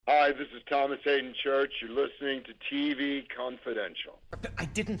Hi, this is Thomas Hayden Church. You're listening to TV Confidential. I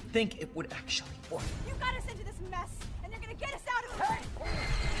didn't think it would actually work. You got us into this mess, and they're gonna get us out of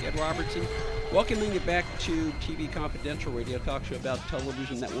it. Ed Robertson, welcoming you back to TV Confidential Radio Talk Show about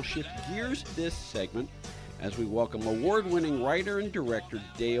television that will shift gears this segment as we welcome award-winning writer and director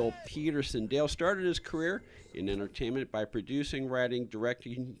Dale Peterson. Dale started his career in entertainment by producing, writing,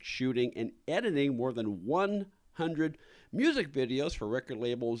 directing, shooting, and editing more than 100 music videos for record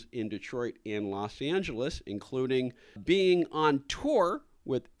labels in Detroit and Los Angeles, including being on tour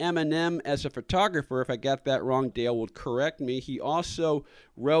with Eminem as a photographer. If I got that wrong, Dale would correct me. He also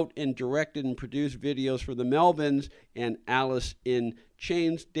wrote and directed and produced videos for the Melvins and Alice in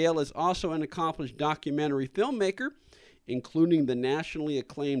Chains. Dale is also an accomplished documentary filmmaker, including the nationally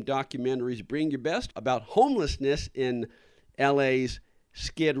acclaimed documentaries Bring Your Best about homelessness in LA's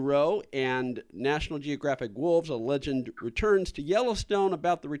Skid Row and National Geographic Wolves, A Legend Returns to Yellowstone,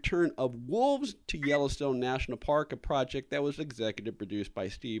 about the return of wolves to Yellowstone National Park, a project that was executive produced by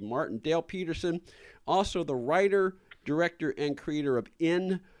Steve Martin. Dale Peterson, also the writer, director, and creator of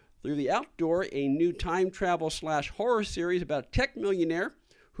In Through the Outdoor, a new time travel / horror series about a tech millionaire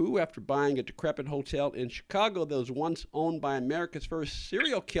who, after buying a decrepit hotel in Chicago that was once owned by America's first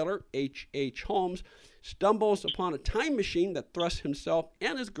serial killer, H.H. Holmes, stumbles upon a time machine that thrusts himself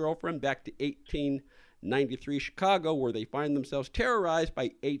and his girlfriend back to 1893 Chicago, where they find themselves terrorized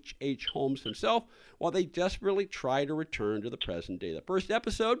by H.H. Holmes himself while they desperately try to return to the present day. The first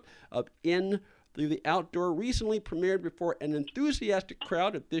episode of In Through the Outdoor recently premiered before an enthusiastic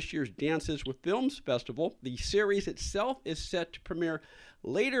crowd at this year's Dances with Films Festival. The series itself is set to premiere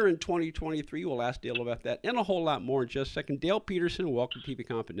later in 2023. We'll ask Dale about that and a whole lot more in just a second. Dale Peterson, welcome to TV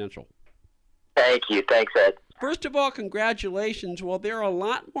Confidential. Thank you. Thanks, Ed. First of all, congratulations. Well, there are a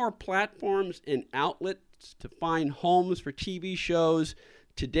lot more platforms and outlets to find homes for TV shows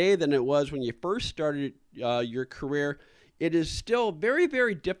today than it was when you first started your career. It is still very,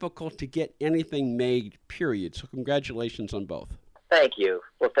 very difficult to get anything made, period. So congratulations on both. Thank you.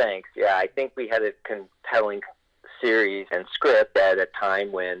 Well, thanks. Yeah, I think we had a compelling series and script at a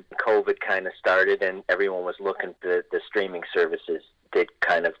time when COVID kind of started and everyone was looking to the streaming services did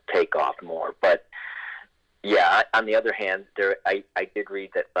kind of take off more. But yeah, on the other hand, I did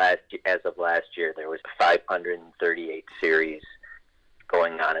read that as of last year, there was 538 series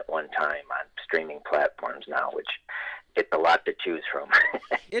going on at one time on streaming platforms now, which it's a lot to choose from.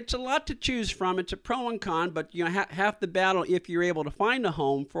 It's a lot to choose from. It's a pro and con, but you know, half the battle, if you're able to find a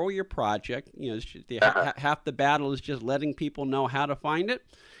home for your project, you know, half the battle is just letting people know how to find it.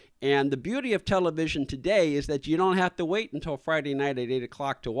 And the beauty of television today is that you don't have to wait until Friday night at 8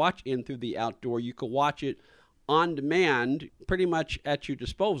 o'clock to watch In Through the Outdoor. You can watch it on demand, pretty much at your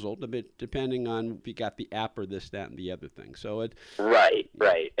disposal, depending on if you got the app or this, that, and the other thing. So right,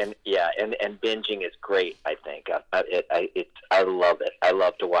 and yeah, and binging is great. I think I love it. I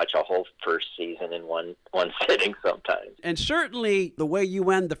love to watch a whole first season in one sitting sometimes. And certainly, the way you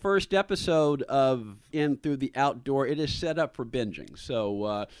end the first episode of In Through the Outdoor, it is set up for binging.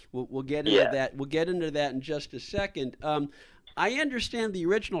 So we'll get into that. We'll get into that in just a second. I understand the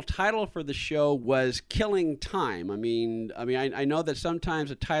original title for the show was Killing Time. I know that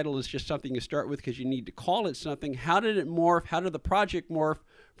sometimes a title is just something you start with because you need to call it something. How did it morph? How did the project morph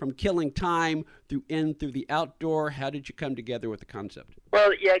from Killing Time In Through the Outdoor? How did you come together with the concept?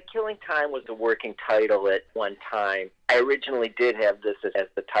 Well, yeah, Killing Time was the working title at one time. I originally did have this as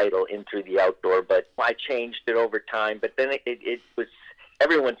the title, In Through the Outdoor, but I changed it over time. But then it was...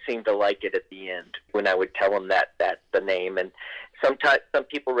 Everyone seemed to like it at the end when I would tell them that's the name. And sometimes some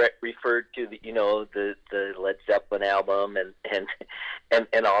people referred to the Led Zeppelin album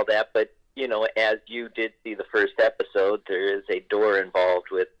and all that. But as you did see the first episode, there is a door involved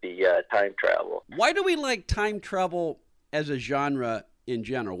with the time travel. Why do we like time travel as a genre in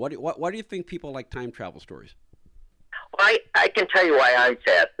general? Why do you think people like time travel stories? Well, I can tell you why I'm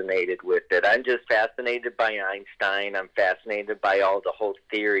fascinated with it. I'm just fascinated by Einstein. I'm fascinated by the whole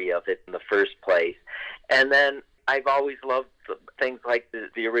theory of it in the first place. And then I've always loved things like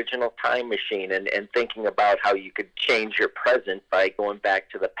the original Time Machine and thinking about how you could change your present by going back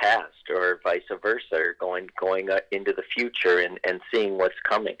to the past or vice versa, or going into the future and seeing what's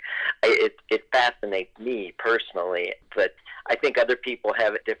coming. It fascinates me personally, but I think other people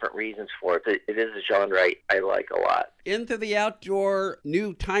have different reasons for it. It is a genre I like a lot. In Through the Outdoor,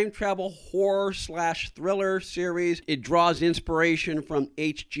 new time travel horror / thriller series. It draws inspiration from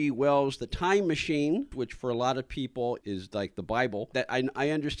H.G. Wells' The Time Machine, which for a lot of people is like the Bible. That I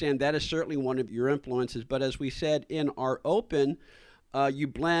understand that is certainly one of your influences. But as we said in our open, you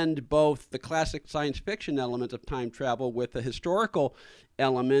blend both the classic science fiction element of time travel with a historical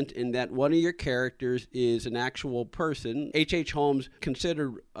element in that one of your characters is an actual person. H.H. Holmes,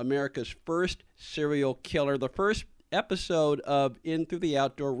 considered America's first serial killer. The first episode of In Through the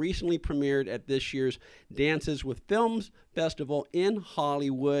Outdoor recently premiered at this year's Dances with Films Festival in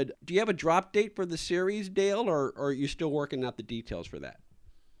Hollywood. Do you have a drop date for the series, Dale, or are you still working out the details for that?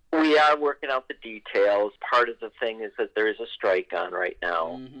 We are working out the details. Part of the thing is that there is a strike on right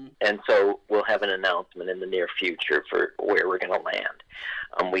now, and so we'll have an announcement in the near future for where we're going to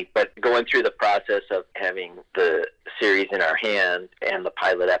land. But going through the process of having the series in our hand and the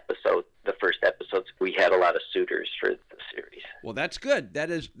pilot episode, the first episodes, we had a lot of suitors for the series. Well, that's good.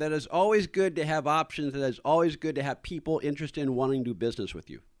 That is always good to have options. That is always good to have people interested in wanting to do business with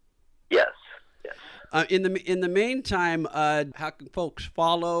you. Yes. In the meantime, how can folks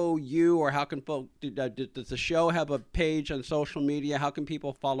follow you, or how can folks? Does the show have a page on social media? How can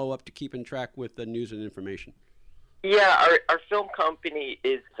people follow up to keep in track with the news and information? Yeah, our film company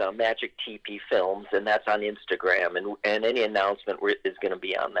is Magic TP Films, and that's on Instagram, and any announcement is going to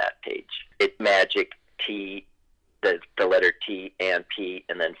be on that page. It's Magic T, the letter T and P,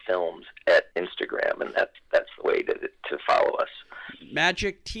 and then Films at Instagram, and that's the way to follow us.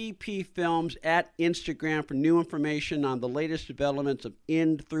 Magic TP Films at Instagram for new information on the latest developments of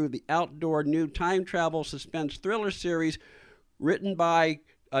In Through the Outdoor, new time travel suspense thriller series written by,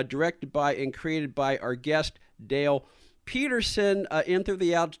 directed by, and created by our guest, Dale Peterson. In Through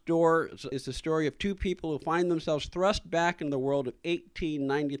the Outdoor is the story of two people who find themselves thrust back in the world of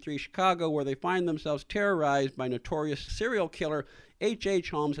 1893 Chicago, where they find themselves terrorized by notorious serial killer H.H.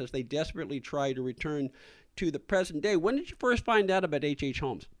 Holmes as they desperately try to return to the present day. When did you first find out about H.H.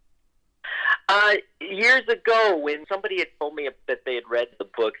 Holmes? Years ago, when somebody had told me that they had read the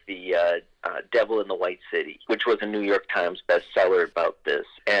book, The Devil in the White City, which was a New York Times bestseller about this.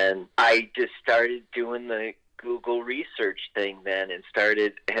 And I just started doing the Google research thing then and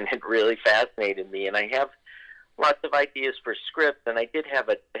it really fascinated me. And I have lots of ideas for scripts, and I did have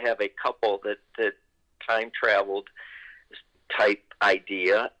a couple that time traveled type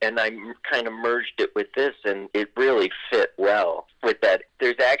idea, and I kind of merged it with this, and it really fit well with that.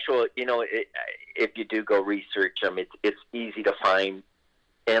 There's actual, if you do go research them, it's easy to find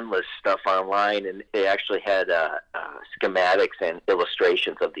endless stuff online, and they actually had schematics and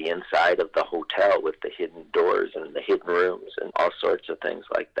illustrations of the inside of the hotel with the hidden doors and the hidden rooms and all sorts of things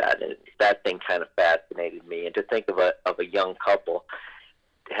like that. And that thing kind of fascinated me. And to think of a young couple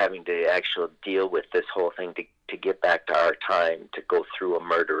having to actually deal with this whole thing to get back to our time, to go through a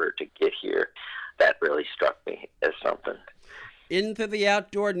murderer to get here, that really struck me as something. Into the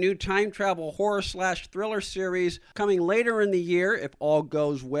Outdoor, new time travel horror/thriller series coming later in the year if all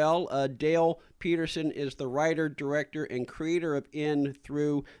goes well. Dale Peterson is the writer, director, and creator of In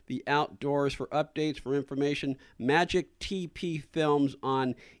Through the Outdoors. For updates, for information, Magic TP Films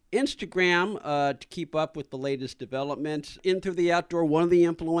on Instagram to keep up with the latest developments. In Through the Outdoor, one of the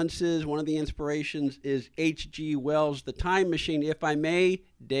influences, one of the inspirations is H.G. Wells' The Time Machine. If I may,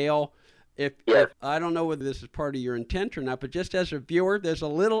 Dale, if I don't know whether this is part of your intent or not, but just as a viewer, there's a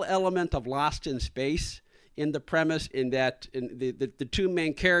little element of Lost in Space in the premise, in that the two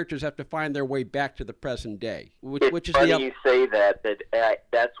main characters have to find their way back to the present day. Which is funny you say that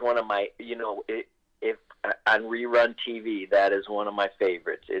that's one of my, if on rerun TV, that is one of my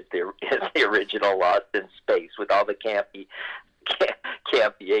favorites. Is the original Lost in Space with all the campy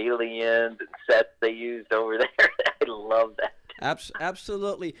aliens and sets they used over there. I love that.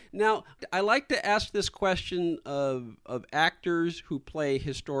 Absolutely. Now, I like to ask this question of actors who play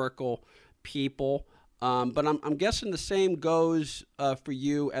historical people, but I'm guessing the same goes for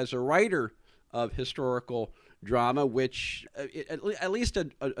you as a writer of historical drama, which at least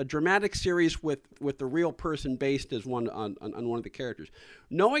a dramatic series with the real person based as one on one of the characters.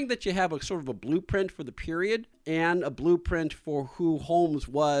 Knowing that you have a sort of a blueprint for the period and a blueprint for who Holmes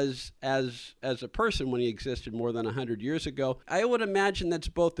was as a person when he existed more than 100 years ago, I would imagine that's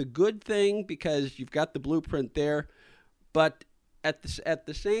both a good thing because you've got the blueprint there, but at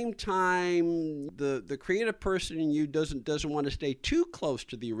the same time, the creative person in you doesn't want to stay too close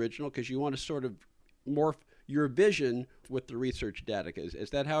to the original because you want to sort of morph your vision with the research data. Is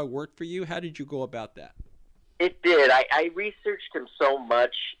that how it worked for you? How did you go about that? It did. I researched him so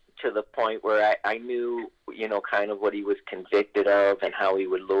much to the point where I knew, kind of what he was convicted of and how he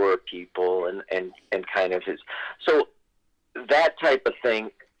would lure people and kind of his... So that type of thing,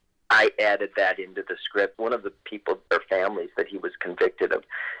 I added that into the script. One of the people or families that he was convicted of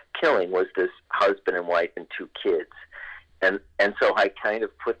killing was this husband and wife and two kids. And so I kind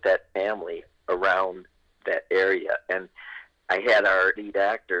of put that family around that area, and I had our lead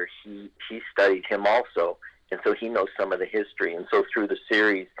actor, he studied him also, and so he knows some of the history. And so through the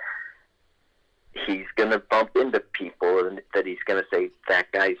series, he's going to bump into people and that he's going to say, that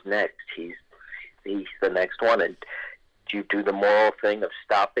guy's next. He's the next one. And do you do the moral thing of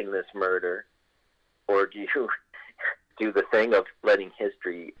stopping this murder, or do you do the thing of letting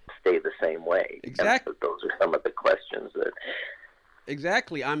history stay the same way? Exactly. And so those are some of the questions that...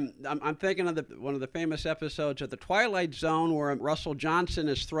 Exactly. I'm thinking of one of the famous episodes of The Twilight Zone where Russell Johnson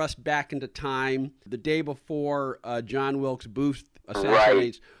is thrust back into time the day before John Wilkes Booth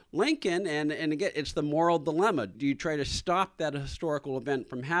assassinates Lincoln, and again, it's the moral dilemma. Do you try to stop that historical event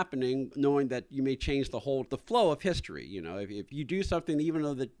from happening, knowing that you may change the flow of history? You know, if you do something,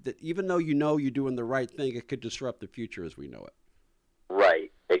 even though you know you're doing the right thing, it could disrupt the future as we know it.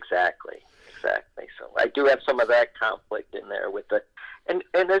 Right. Exactly. So I do have some of that conflict in there with the, and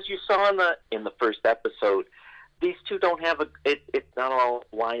as you saw in the first episode, these two don't have it's not all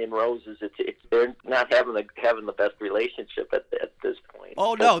wine and roses. They're not having the best relationship at this point.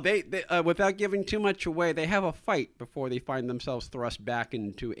 Oh no, they without giving too much away, they have a fight before they find themselves thrust back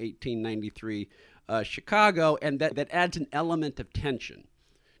into 1893 Chicago, and that adds an element of tension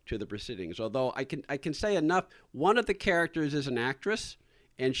to the proceedings. Although I can say enough, one of the characters is an actress,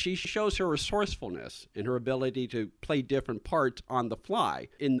 and she shows her resourcefulness and her ability to play different parts on the fly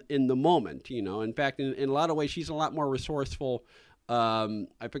in the moment. You know, in fact, in a lot of ways, she's a lot more resourceful.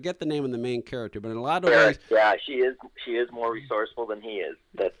 I forget the name of the main character, but in a lot of ways, yeah, she is more resourceful than he is.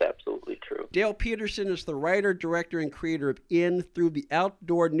 That's absolutely true. Dale Peterson is the writer, director, and creator of In Through the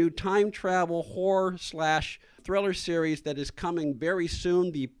Outdoor, new time travel horror / thriller series that is coming very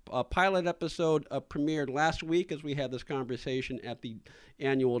soon. The pilot episode premiered last week as we had this conversation at the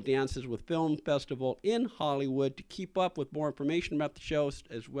annual Dances with Film Festival in Hollywood. To keep up with more information about the show,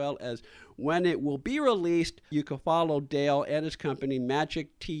 as well as when it will be released, you can follow Dale and his company,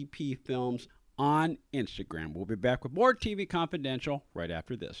 Magic TP Films, on Instagram. We'll be back with more TV Confidential right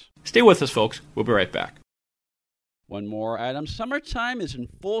after this. Stay with us, folks. We'll be right back. One more item. Summertime is in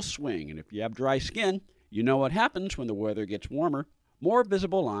full swing, and if you have dry skin, you know what happens when the weather gets warmer. More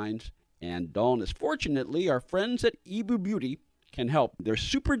visible lines and dullness. Fortunately, our friends at Ebu Beauty can help. Their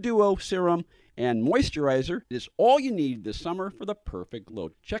Super Duo Serum and Moisturizer is all you need this summer for the perfect glow.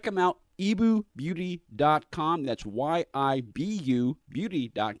 Check them out, ebubeauty.com. That's YIBU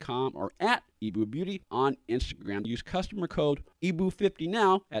beauty.com, or at Ebu Beauty on Instagram. Use customer code EBU50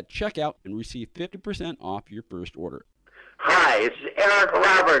 now at checkout and receive 50% off your first order. Hi, this is Eric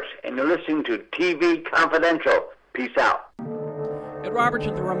Roberts, and you're listening to TV Confidential. Peace out. Ed Roberts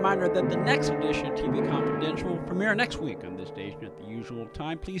with a reminder that the next edition of TV Confidential will premiere next week on this station at the usual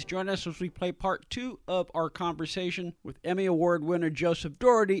time. Please join us as we play part 2 of our conversation with Emmy Award winner Joseph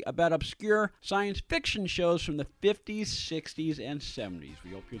Doherty about obscure science fiction shows from the 50s, 60s, and 70s.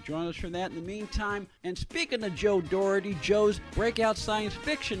 We hope you'll join us for that. In the meantime, and speaking of Joe Doherty, Joe's breakout science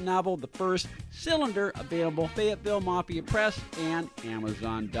fiction novel, The First Cylinder, available Fayetteville Mafia Press and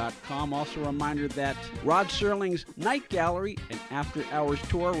Amazon.com. Also a reminder that Rod Serling's Night Gallery, an after-hours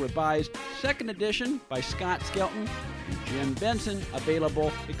tour, revised 2nd edition by Scott Skelton and Jim Benson,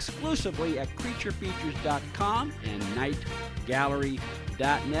 available exclusively at CreatureFeatures.com and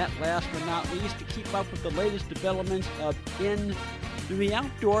NightGallery.net. Last but not least, to keep up with the latest developments of In Through the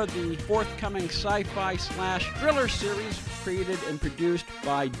Outdoor, the forthcoming sci-fi / thriller series created and produced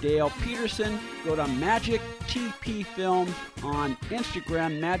by Dale Peterson, go to Magic TP Films on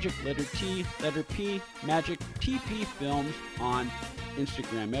Instagram. Magic, letter T, letter P, Magic TP Films on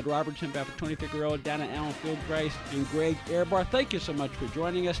Instagram. Ed Robertson, back for Tony Figueroa, Dana Allen, Phil Grice, and Greg Airbar. Thank you so much for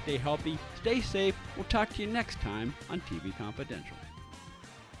joining us. Stay healthy, stay safe. We'll talk to you next time on TV Confidential.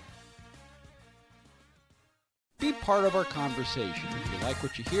 Be part of our conversation. If you like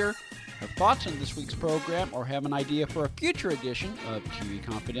what you hear, have thoughts on this week's program, or have an idea for a future edition of TV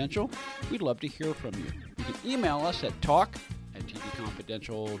Confidential, we'd love to hear from you. You can email us at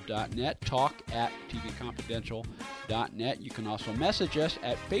talk@tvconfidential.net, talk@tvconfidential.net. You can also message us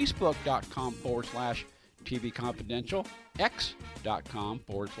at facebook.com/TV Confidential,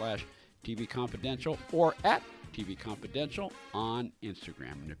 x.com/TV Confidential, or at TV Confidential on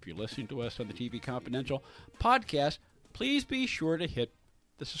Instagram. And if you're listening to us on the TV Confidential podcast, please be sure to hit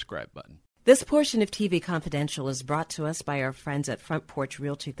the subscribe button. This portion of TV Confidential is brought to us by our friends at Front Porch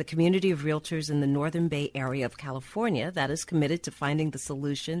Realty, the community of realtors in the Northern Bay area of California that is committed to finding the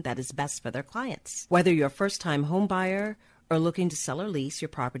solution that is best for their clients. Whether you're a first-time home buyer or looking to sell or lease your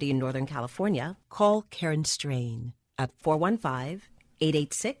property in Northern California, call Karen Strain at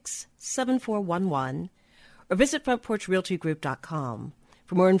 415-886-7411 or visit FrontPorchRealtyGroup.com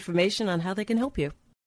for more information on how they can help you.